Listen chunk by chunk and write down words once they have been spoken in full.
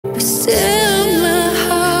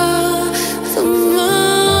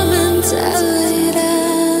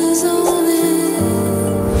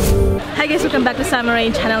back to Summer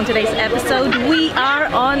Rain channel. Today's episode, we are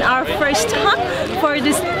on our first stop for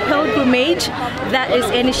this pilgrimage that is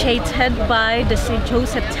initiated by the St.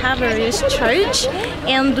 Joseph Tabernacle Church,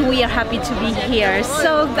 and we are happy to be here.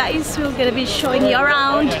 So guys, we're gonna be showing you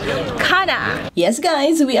around Cana. Yes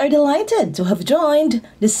guys, we are delighted to have joined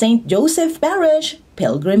the St. Joseph Parish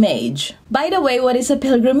pilgrimage. By the way, what is a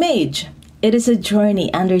pilgrimage? It is a journey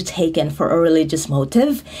undertaken for a religious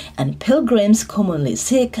motive, and pilgrims commonly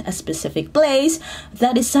seek a specific place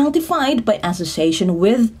that is sanctified by association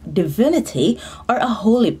with divinity or a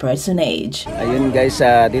holy personage. Ayun guys,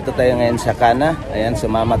 dito tayo ngayon sa Cana. Ayan,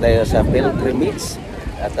 sumama tayo sa pilgrimage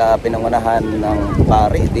at pinangunahan ng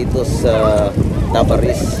pari dito sa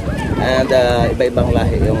Tabaris. And iba-ibang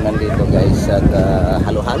lahi yung nandito guys at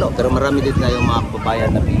halo-halo. Pero marami dito na yung mga kababayan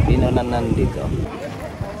na Pilipino na nandito.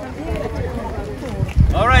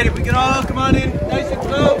 Alright, if we can all come on in nice and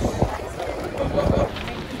close.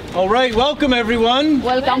 Alright, welcome everyone.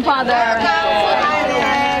 Welcome, Father.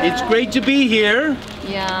 It's great to be here.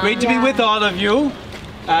 Yeah. Great to be with all of you.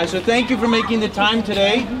 So thank you for making the time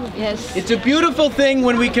today. Yes. It's a beautiful thing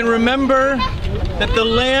when we can remember that the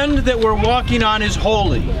land that we're walking on is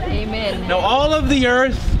holy. Amen. Now all of the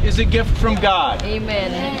earth is a gift from God.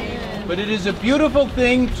 Amen. But it is a beautiful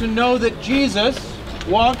thing to know that Jesus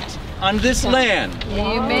walked on this land.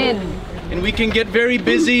 Amen. And we can get very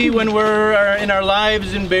busy when we're in our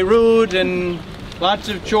lives in Beirut and lots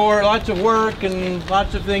of work and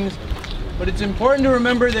lots of things. But it's important to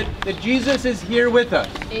remember that Jesus is here with us.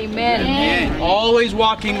 Amen. Amen. Always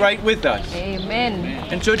walking right with us. Amen.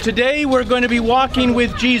 And so today we're going to be walking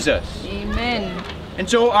with Jesus. Amen. And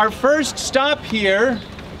so our first stop here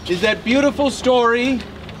is that beautiful story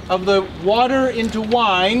of the water into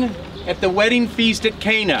wine at the wedding feast at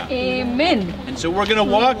Cana. Amen. And so we're going to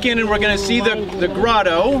walk in and we're going to see the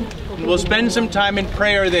grotto, and we'll spend some time in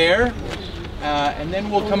prayer there, and then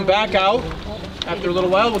we'll come back out after a little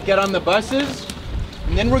while. We'll get on the buses,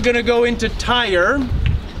 and then we're going to go into Tyre,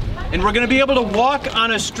 and we're going to be able to walk on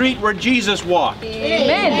a street where Jesus walked.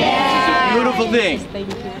 Amen. It's a beautiful thing.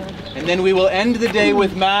 And then we will end the day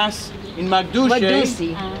with Mass in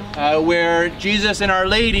Magdushi, where Jesus and Our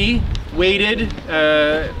Lady waited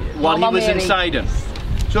while he was inside him.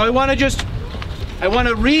 So I want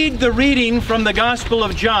to read the reading from the Gospel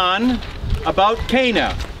of John about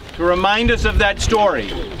Cana to remind us of that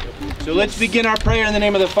story. So let's begin our prayer in the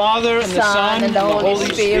name of the Father and the Son and the Holy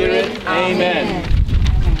Spirit. Amen.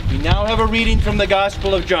 We now have a reading from the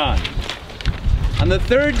Gospel of John. On the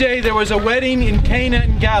third day there was a wedding in Cana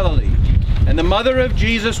in Galilee, and the mother of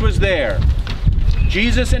Jesus was there.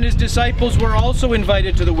 Jesus and his disciples were also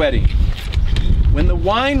invited to the wedding. When the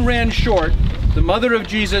wine ran short, the mother of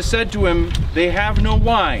Jesus said to him, "They have no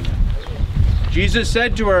wine." Jesus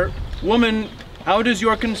said to her, "Woman, how does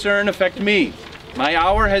your concern affect me? My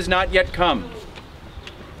hour has not yet come."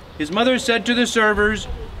 His mother said to the servers,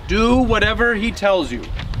 "Do whatever he tells you."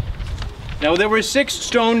 Now there were 6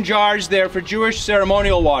 stone jars there for Jewish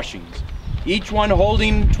ceremonial washings, each one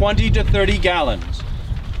holding 20 to 30 gallons.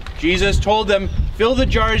 Jesus told them, "Fill the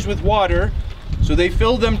jars with water," so they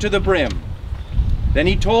filled them to the brim. Then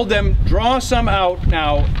he told them, "Draw some out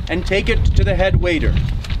now and take it to the head waiter."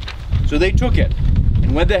 So they took it.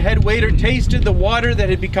 And when the head waiter tasted the water that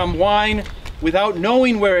had become wine, without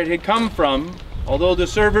knowing where it had come from, although the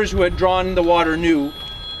servers who had drawn the water knew,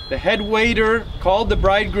 the head waiter called the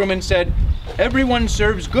bridegroom and said, "Everyone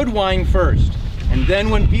serves good wine first, and then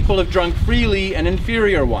when people have drunk freely, an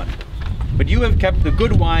inferior one. But you have kept the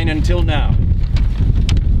good wine until now."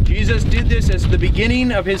 Jesus did this as the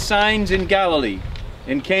beginning of his signs in Galilee,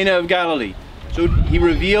 in Cana of Galilee. So he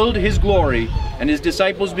revealed his glory, and his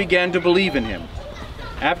disciples began to believe in him.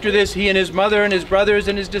 After this, he and his mother and his brothers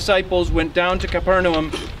and his disciples went down to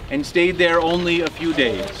Capernaum and stayed there only a few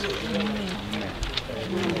days.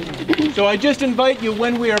 So I just invite you,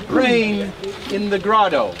 when we are praying in the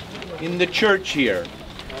grotto, in the church here,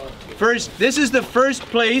 first, this is the first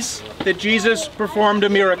place that Jesus performed a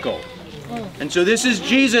miracle. And so this is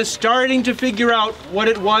Jesus starting to figure out what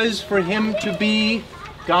it was for him to be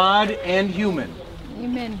God and human.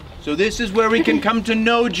 Amen. So this is where we can come to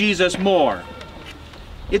know Jesus more.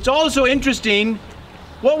 It's also interesting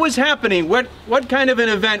what was happening. What kind of an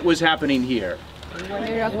event was happening here?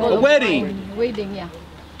 Miracle. A wedding. Wedding, yeah.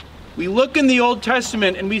 We look in the Old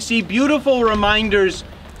Testament and we see beautiful reminders.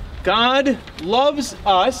 God loves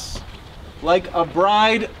us like a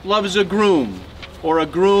bride loves a groom, or a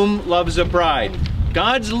groom loves a bride.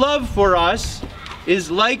 God's love for us is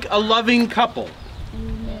like a loving couple.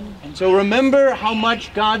 Amen. And so remember how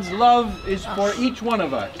much God's love is for each one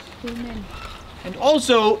of us. Amen. And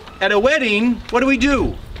also, at a wedding, what do we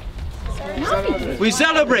do? We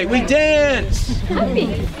celebrate. We dance. And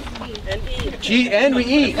we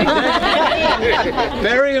eat.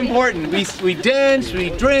 Very important. We dance, we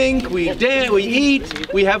drink, we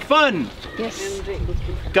eat, we have fun. Yes.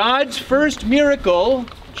 God's first miracle,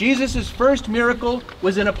 Jesus' first miracle,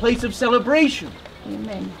 was in a place of celebration.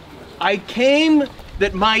 Amen. I came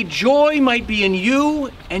that my joy might be in you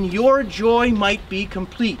and your joy might be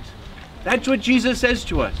complete. That's what Jesus says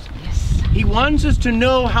to us. Yes. He wants us to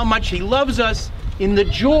know how much He loves us in the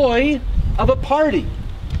joy of a party.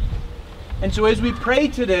 And so as we pray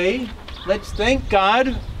today, let's thank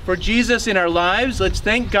God for Jesus in our lives. Let's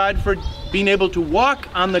thank God for being able to walk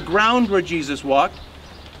on the ground where Jesus walked,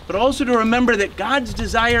 but also to remember that God's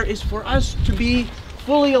desire is for us to be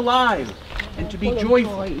fully alive and to be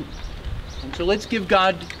joyful. And so let's give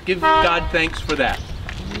God thanks for that.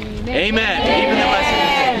 Amen. Even the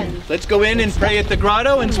lesson. Let's go in and pray at the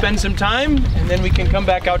grotto and spend some time, and then we can come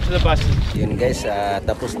back out to the buses. Yun guys,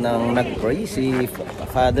 tapos nang nag-pray si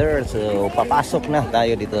Father, so papasok na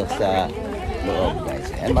tayo dito sa loob guys.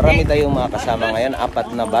 And marami tayong mga kasama ngayon,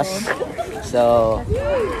 4 na bus. So,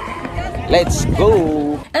 let's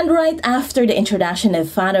go! And right after the introduction of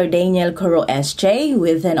Father Daniel Coro SJ,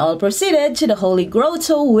 we then all proceeded to the Holy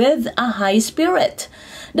Grotto with a high spirit.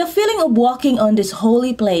 The feeling of walking on this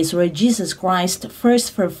holy place where Jesus Christ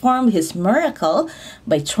first performed His miracle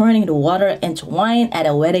by turning the water into wine at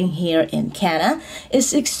a wedding here in Cana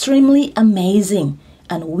is extremely amazing,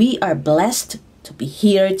 and we are blessed to be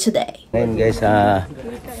here today. Ngayon guys,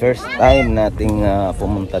 first time nating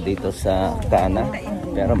pumunta dito sa Cana.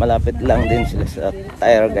 Pero malapit lang din sila sa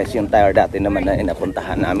Tyre guys. Yung Tyre dati naman na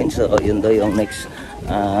inapuntahan namin. So yun do yung next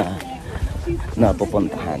na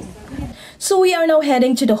pupuntahan. So we are now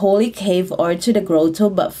heading to the holy cave or to the grotto,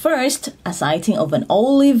 but first, a sighting of an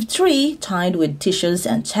olive tree tied with tissues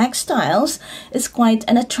and textiles is quite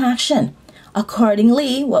an attraction.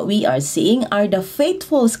 Accordingly, what we are seeing are the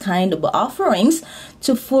faithful's kind of offerings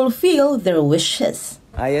to fulfill their wishes.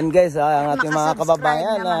 Ayan guys, ang ating mga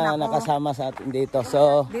kababayan na nakasama sa atin dito.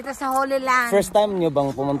 So, dito sa Holy Land. First time nyo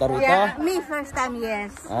bang pumunta rito? Yeah, me first time,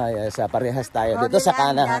 yes. Yes, parehas tayo Holy dito sa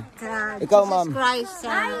Land Cana. that, Ikaw Jesus ma'am? Christ,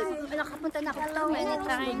 Nakapunta na ako many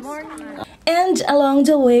times. And along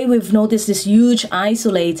the way, we've noticed this huge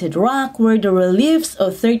isolated rock where the reliefs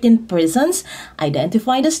of 13 persons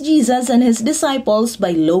identified as Jesus and His disciples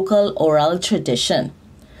by local oral tradition.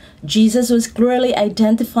 Jesus was clearly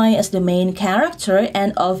identified as the main character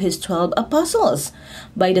and of His 12 apostles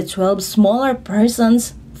by the 12 smaller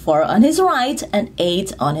persons, 4 on His right and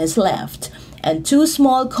 8 on His left, and 2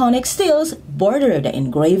 small conic stills border the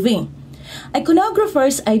engraving.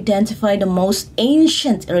 Iconographers identify the most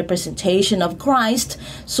ancient representation of Christ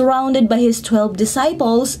surrounded by His 12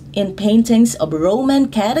 disciples in paintings of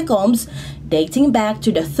Roman catacombs dating back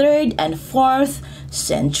to the 3rd and 4th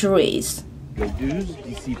centuries. Les 12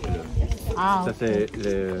 disciples. Ça c'est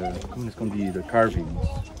le, comment est-ce qu'on dit, le carving.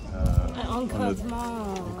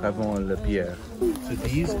 Encravement la pierre. So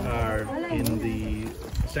these are in the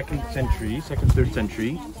 2nd century, 2nd, 3rd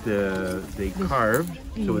century. They carved.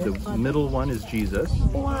 So the middle one is Jesus,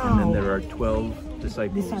 and then there are 12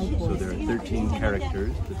 disciples. So there are 13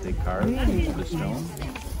 characters that they carved into the stone.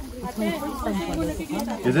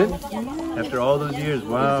 Is it? After all those years,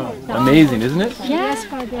 wow. Amazing, isn't it? Yes,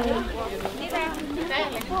 Father.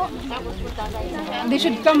 They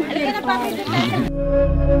should come here, Father.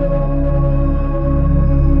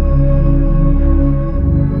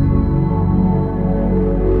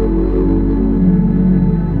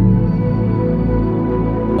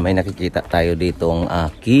 May nakikita tayo ditong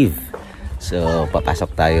cave. So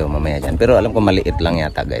papasok tayo mamaya dyan. Pero alam ko maliit lang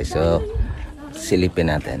yata guys. So silipin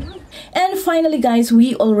natin. And finally guys,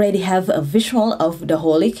 we already have a visual of the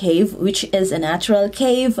Holy Cave, which is a natural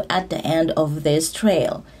cave at the end of this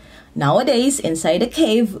trail. Nowadays, inside the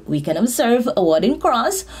cave, we can observe a wooden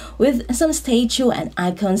cross with some statue and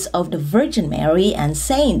icons of the Virgin Mary and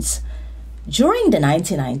saints. During the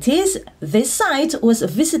 1990s, this site was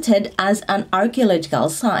visited as an archaeological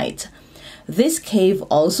site. This cave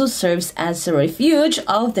also serves as a refuge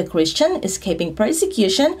of the Christian escaping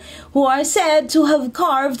persecution who are said to have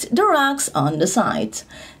carved the rocks on the site.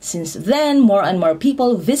 Since then, more and more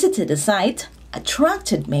people visited the site,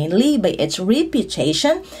 attracted mainly by its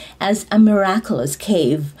reputation as a miraculous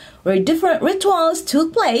cave, where different rituals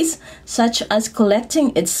took place, such as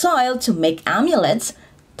collecting its soil to make amulets,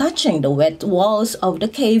 touching the wet walls of the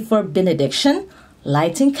cave for benediction,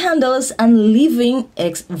 lighting candles, and leaving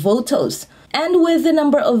ex votos. And with the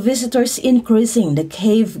number of visitors increasing, the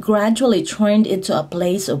cave gradually turned into a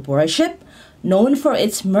place of worship, known for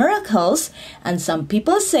its miracles, and some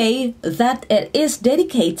people say that it is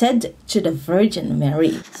dedicated to the Virgin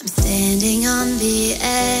Mary. I'm standing on the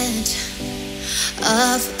edge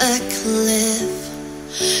of a cliff.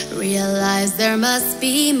 Realize there must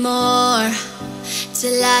be more to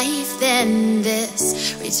life than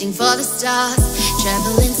this. Reaching for the stars,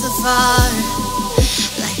 traveling so far,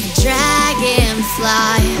 like a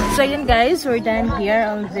dragonfly. So yun guys, we're done here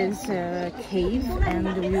on this cave, and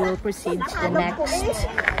we will proceed to the next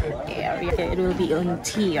area. It will be on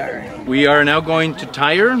Tyre. We are now going to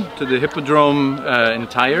Tyre, to the Hippodrome in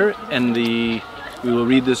Tyre, and we will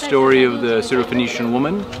read the story of the Syrophoenician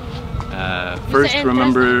woman. First,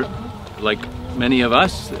 remember, like many of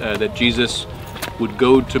us, that Jesus would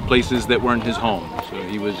go to places that weren't his home. So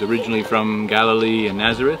he was originally from Galilee and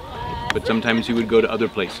Nazareth, but sometimes he would go to other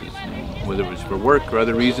places. Whether it was for work or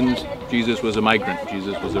other reasons, Jesus was a migrant,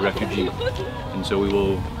 Jesus was a refugee. And so we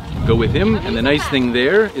will go with him. And the nice thing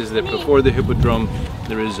there is that before the Hippodrome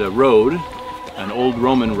there is a road, an old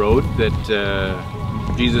Roman road that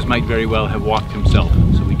Jesus might very well have walked himself.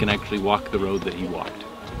 So we can actually walk the road that he walked.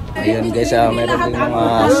 Ayun guys, meron din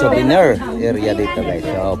mga souvenir area dito guys.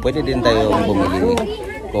 So pwede din tayong bumili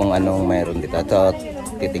kung anong mayroon dito. Ito,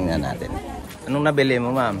 titingnan natin. Anong nabili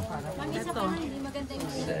mo, ma'am? Ito.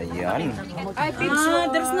 So, ayun.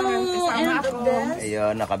 There's no end of this.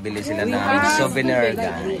 Ayun, nakabili sila ng souvenir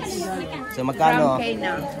guys. So magkano?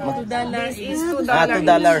 $2 is $2.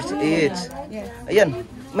 $2 each. Ayun.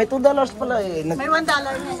 May $2 pala eh. May $1 na.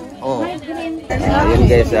 Oh. Ayun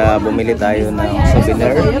guys, bumili tayo ng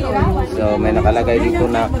souvenir. So may nakalagay dito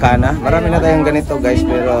na Cana. Marami na tayong ganito guys,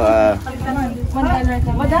 pero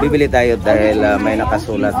bibili tayo dahil may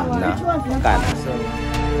nakasulat na Cana. So